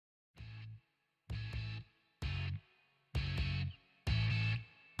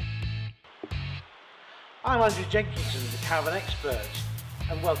I'm Andrew Jenkinson, the Caravan expert,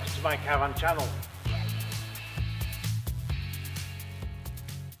 and welcome to my Caravan channel.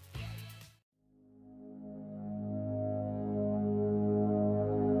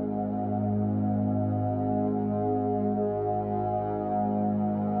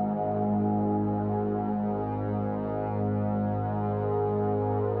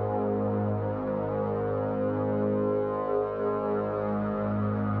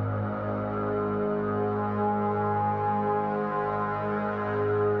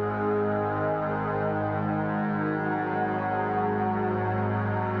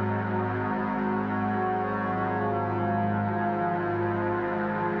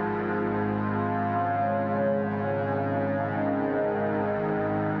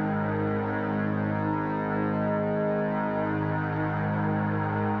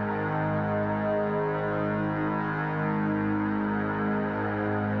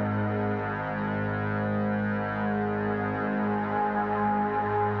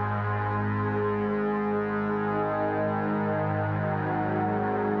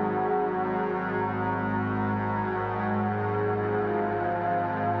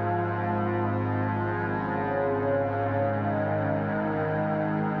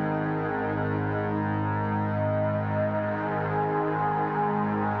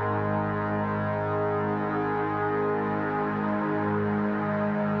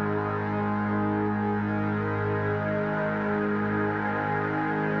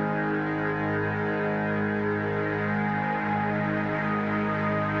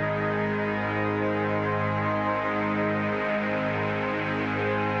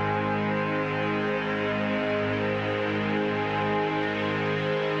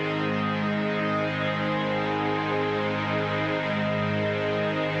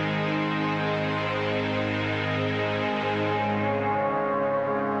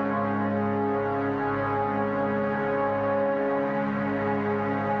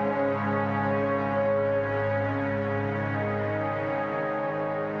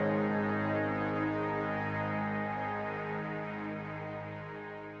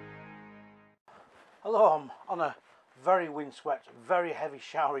 Hello, I'm on a very windswept, very heavy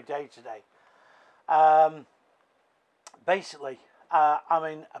showery day today. Basically, I'm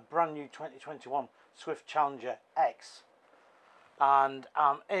in a brand new 2021 Swift Challenger X, and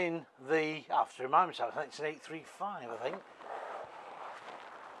I'm in the, I have to remind myself, I think it's an 835, I think.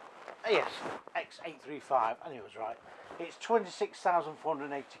 Yes, X835, I knew it was right. It's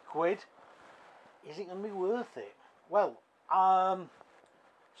 26,480 quid. Is it going to be worth it? Well,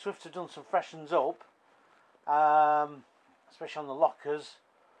 Swift have done some freshens up, especially on the lockers,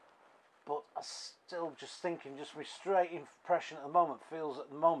 but I'm still just thinking, just my straight impression at the moment feels at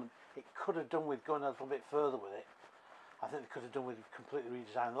the moment it could have done with going a little bit further with it. I think they could have done with completely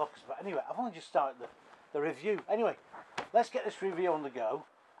redesigning the lockers, but anyway, I've only just started the review. Anyway, let's get this review on the go,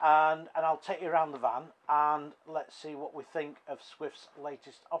 and I'll take you around the van and let's see what we think of Swift's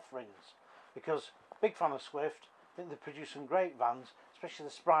latest offerings, because big fan of Swift. I think they produce some great vans, especially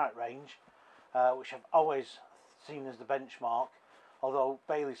the Sprite range, which I've always seen as the benchmark, although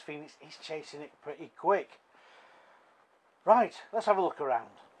Bailey's Phoenix is chasing it pretty quick. Right, let's have a look around.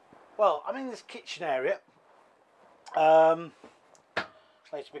 Well, I'm in this kitchen area.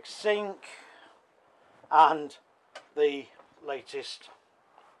 Latest big sink and the latest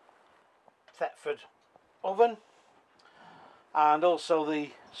Thetford oven, and also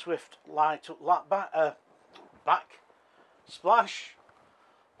the Swift light up back splash.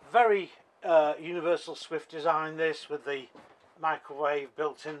 Very universal Swift design, this, with the microwave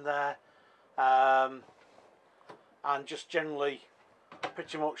built in there, and just generally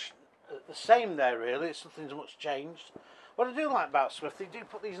pretty much the same there really. It's nothing's much changed. What I do like about Swift, they do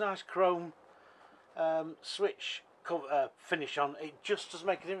put these nice chrome switch cover, finish on. It just does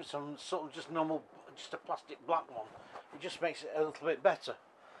make a difference on sort of just normal, just a plastic black one. It just makes it a little bit better.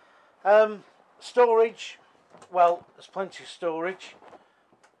 Storage, well, there's plenty of storage,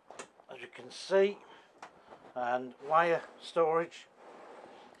 as you can see, and wire storage.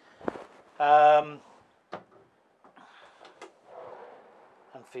 And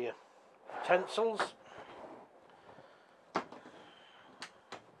for your utensils.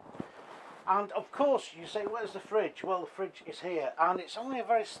 And of course, you say, where's the fridge? Well, the fridge is here, and it's only a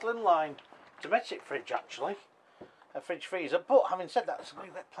very slimline domestic fridge, actually, a fridge freezer. But having said that,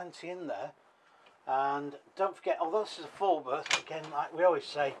 we've got plenty in there. And don't forget, although this is a 4-berth, again, like we always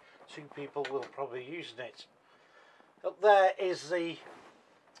say, 2 people will probably be using it. Up there is the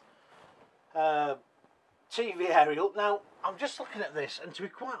TV aerial. Now, I'm just looking at this, and to be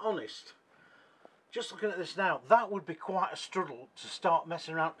quite honest, just looking at this now, that would be quite a struggle to start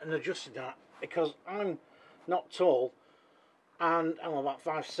messing around and adjusting that, because I'm not tall, and I'm about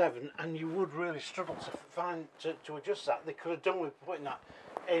 5'7", and you would really struggle to adjust that. They could have done with putting that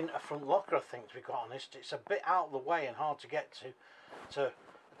in a front locker, I think, to be quite honest. It's a bit out of the way and hard to get to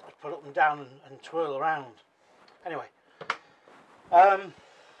put up and down and twirl around. Anyway,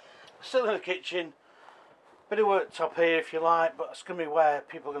 still in the kitchen. Bit of worktop here if you like, but it's going to be where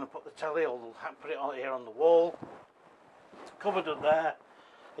people are going to put the telly, or they'll put it on here on the wall. Cupboard up there.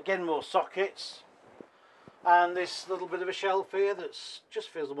 Again, more sockets. And this little bit of a shelf here that's just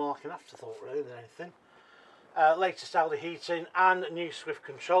feels more like an afterthought really than anything. Latest Aldi heating and a new Swift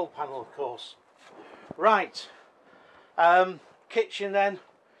control panel, of course. Right, kitchen then,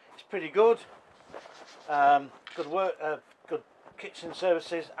 it's pretty good. Good work, good kitchen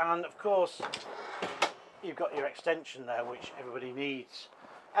services, and of course you've got your extension there, which everybody needs.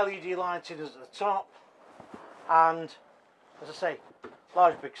 LED lighting is at the top, and as I say,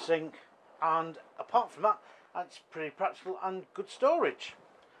 large big sink, and apart from that, it's pretty practical and good storage.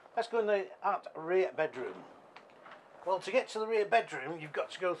 Let's go in the rear bedroom. Well, to get to the rear bedroom, you've got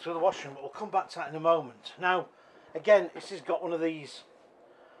to go through the washroom, but we'll come back to that in a moment. Now, again, this has got one of these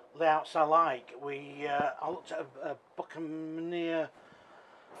layouts I like. I looked at a Buccaneer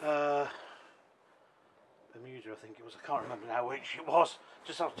Bermuda, I think it was. I can't remember now which it was,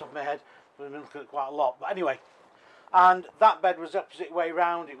 just off the top of my head. I've been looking at it quite a lot. But anyway, and that bed was the opposite way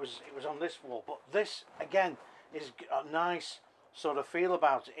round. It was on this wall, but this again is a nice sort of feel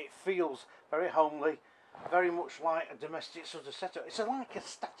about it. It feels very homely, very much like a domestic sort of setup. It's like a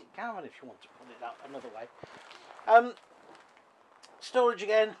static caravan, if you want to put it that another way. Storage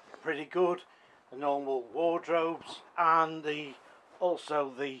again, pretty good. The normal wardrobes, and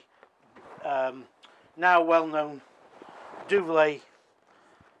also the now well-known duvet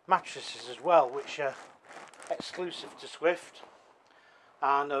mattresses as well, which are exclusive to Swift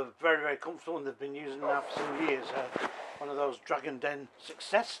and are very, very comfortable, and they've been using them now for some years. One of those Dragon Den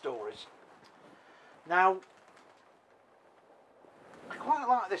success stories. Now, I quite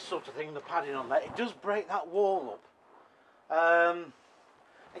like this sort of thing, the padding on there. It does break that wall up.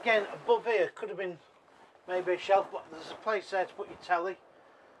 Again, above here could have been maybe a shelf, but there's a place there to put your telly,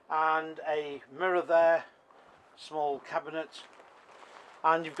 and a mirror there, small cabinet,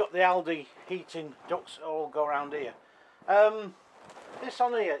 and you've got the Aldi heating ducts all go around here. This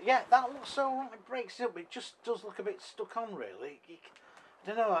on here, yeah, that looks so right, it breaks it up, it just does look a bit stuck on really. I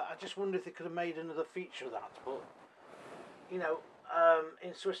don't know, I just wonder if they could have made another feature of that, but you know,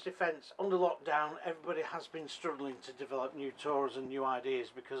 in Swiss defence, under lockdown, everybody has been struggling to develop new tours and new ideas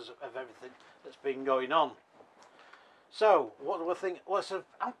because of everything that's been going on. So, what do I think? Well, it's an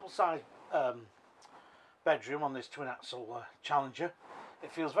ample size bedroom on this twin axle Challenger.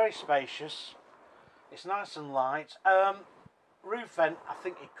 It feels very spacious. It's nice and light. Roof vent, I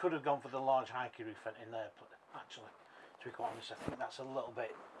think it could have gone for the large hikey roof vent in there, but actually, to be quite honest, I think that's a little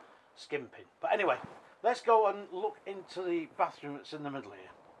bit skimping. But anyway, let's go and look into the bathroom that's in the middle here.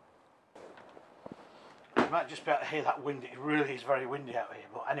 You might just be able to hear that wind. It really is very windy out here,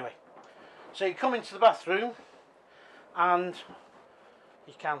 but anyway. So you come into the bathroom, and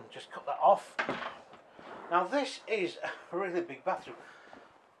you can just cut that off. Now this is a really big bathroom.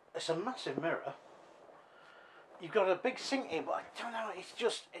 It's a massive mirror. You've got a big sink here, but I don't know,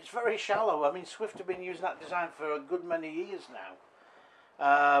 it's very shallow. I mean, Swift have been using that design for a good many years now.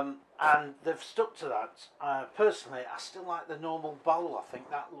 And they've stuck to that. Personally, I still like the normal bowl. I think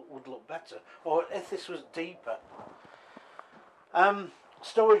that would look better. Or if this was deeper.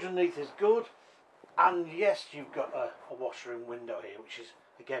 Storage underneath is good. And yes, you've got a washroom window here, which is,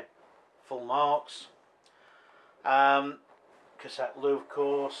 again, full marks. Cassette loo, of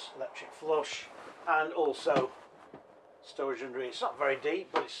course, electric flush, and also storage under here. It's not very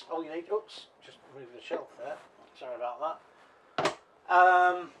deep, but it's all you need. Oops, just moved the shelf there. Sorry about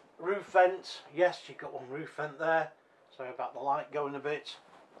that. Roof vent. Yes, you've got one roof vent there. Sorry about the light going a bit.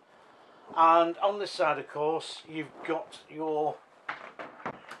 And on this side, of course, you've got your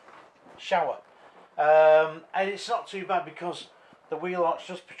shower. And it's not too bad because the wheel arch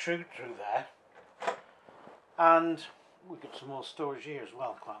just protrude through there. And we've got some more storage here as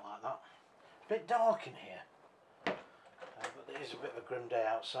well, quite like that. It's a bit dark in here, but it is a bit of a grim day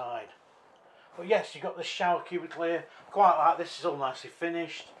outside. But yes, you've got the shower cubicle here, quite like this. Is all nicely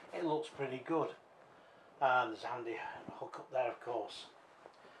finished. It looks pretty good. And there's a handy hook up there, of course.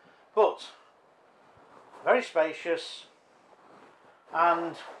 But very spacious,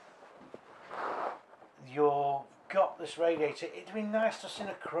 and you've got this radiator. It'd be nice to see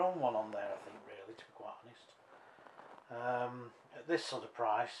a chrome one on there, I think, really, to be quite honest. At this sort of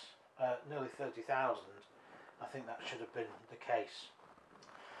price, nearly 30,000, I think that should have been the case.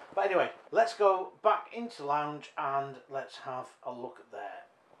 But anyway, let's go back into the lounge and let's have a look at there.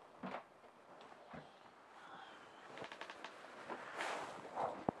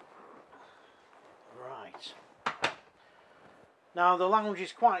 Right. Now the lounge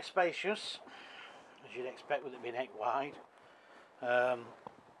is quite spacious, as you'd expect with it being 8 wide. Let's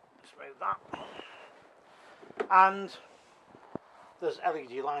move that. And there's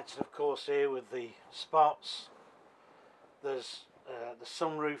LED lights, of course, here with the spots. There's the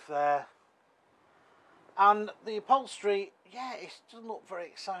sunroof there. And the upholstery, yeah, it doesn't look very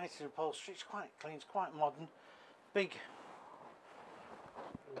exciting upholstery. It's quite clean, it's quite modern. Big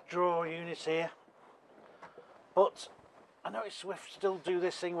drawer units here. But I noticed Swift still do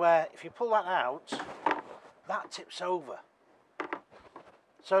this thing where if you pull that out, that tips over.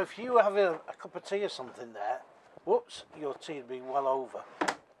 So if you have a cup of tea or something there, whoops, your tea would be well over.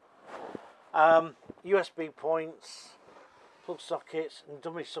 USB points, plug sockets and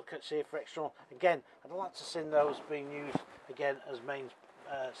dummy sockets here for extra. Again, I'd like to see those being used again as main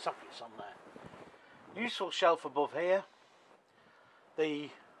sockets on there. Useful shelf above here. The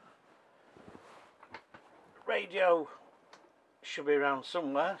radio should be around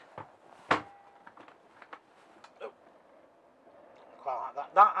somewhere. Quite like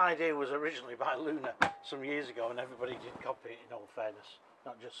that. That idea was originally by Luna some years ago, and everybody did copy it, in all fairness,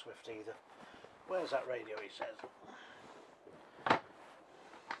 not just Swift either. Where's that radio, he says?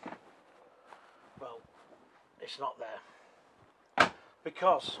 Well, it's not there.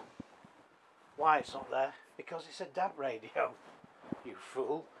 Because, why it's not there? Because it's a DAB radio, you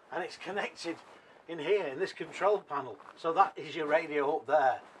fool, and it's connected in here, in this control panel. So that is your radio up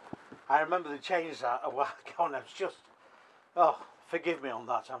there. I remember they changed that a while ago, and I was just, oh, forgive me on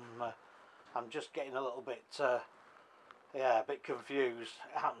that. I'm just getting a little bit, yeah, a bit confused.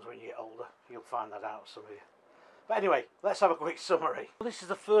 It happens when you get older. You'll find that out, some of you. But anyway, let's have a quick summary. Well, this is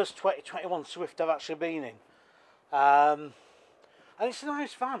the first 2021 Swift I've actually been in. And it's a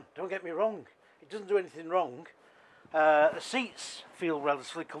nice van, don't get me wrong. It doesn't do anything wrong. The seats feel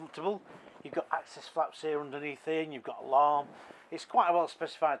relatively comfortable. You've got access flaps here underneath here, and you've got alarm. It's quite a well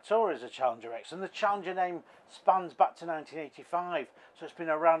specified Tourer as a Challenger X, and the Challenger name spans back to 1985, so it's been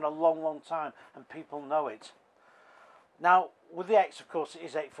around a long time and people know it. Now with the X, of course, it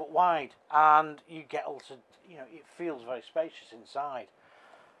is 8 foot wide, and you get also, you know, it feels very spacious inside.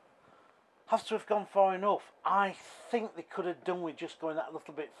 Has to have gone far enough. I think they could have done with just going that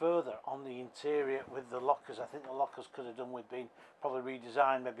little bit further on the interior with the lockers. I think the lockers could have done with being probably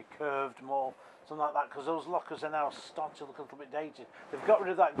redesigned, maybe curved more, something like that, because those lockers are now starting to look a little bit dated. They've got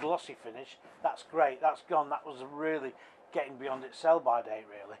rid of that glossy finish. That's great. That's gone. That was really getting beyond its sell-by date,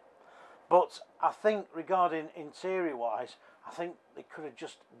 really. But I think regarding interior-wise, I think they could have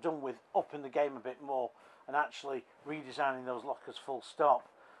just done with upping the game a bit more and actually redesigning those lockers full stop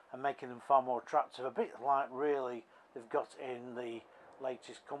and making them far more attractive, a bit like really they've got in the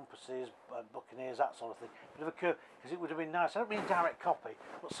latest Compasses, Buccaneers, that sort of thing. Bit of a curve, because it would have been nice. I don't mean a direct copy,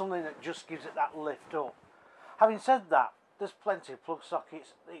 but something that just gives it that lift up. Having said that, there's plenty of plug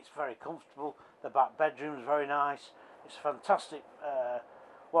sockets. It's very comfortable. The back bedroom's very nice. It's a fantastic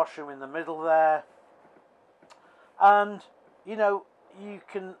washroom in the middle there. And, you know, you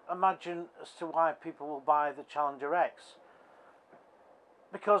can imagine as to why people will buy the Challenger X.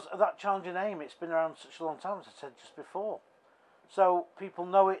 Because of that Challenger name, it's been around such a long time, as I said just before. So people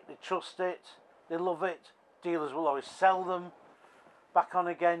know it, they trust it, they love it. Dealers will always sell them. Back on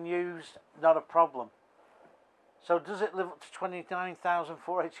again, used, not a problem. So does it live up to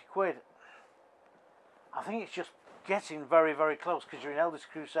 29,480 quid? I think it's just getting very close, because you're in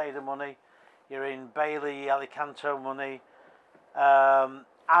Eldest Crusader money, you're in Bailey, Alicanto money, and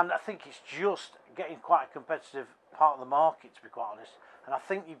I think it's just getting quite a competitive part of the market, to be quite honest. And I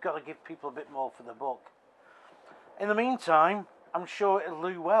think you've got to give people a bit more for the buck. In the meantime, I'm sure it'll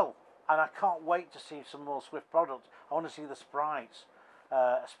do well, and I can't wait to see some more Swift products. I want to see the sprites,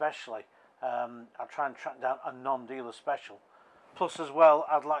 especially. I'll try and track down a non-dealer special. Plus, as well,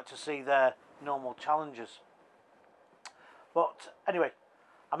 I'd like to see their normal Challengers. But anyway,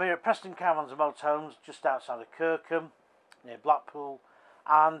 I'm here at Preston Caravans and Motorhomes, just outside of Kirkham, near Blackpool,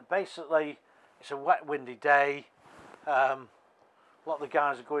 and basically it's a wet, windy day. A lot of the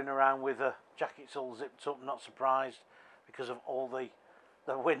guys are going around with jackets all zipped up, not surprised, because of all the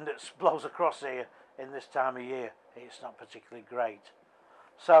wind that blows across here in this time of year. It's not particularly great.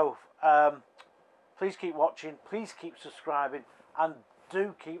 So please keep watching, please keep subscribing, and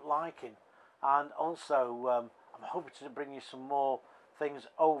do keep liking. And also I'm hoping to bring you some more things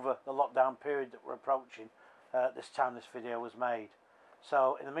over the lockdown period that we're approaching this time this video was made.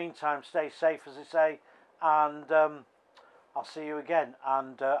 So in the meantime, stay safe, as they say, and I'll see you again,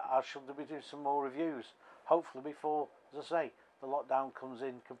 and I shall be doing some more reviews, hopefully before, as I say, the lockdown comes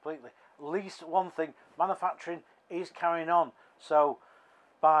in completely. At least one thing, manufacturing is carrying on, so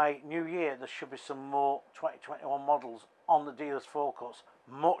by New Year there should be some more 2021 models on the dealers' forecourts,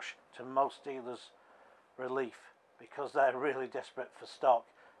 much to most dealers' relief, because they're really desperate for stock,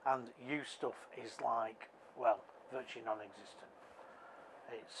 and used stuff is like, well, virtually non-existent.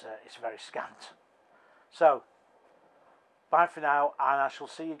 It's very scant. So, bye for now, and I shall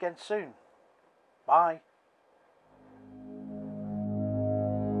see you again soon. Bye.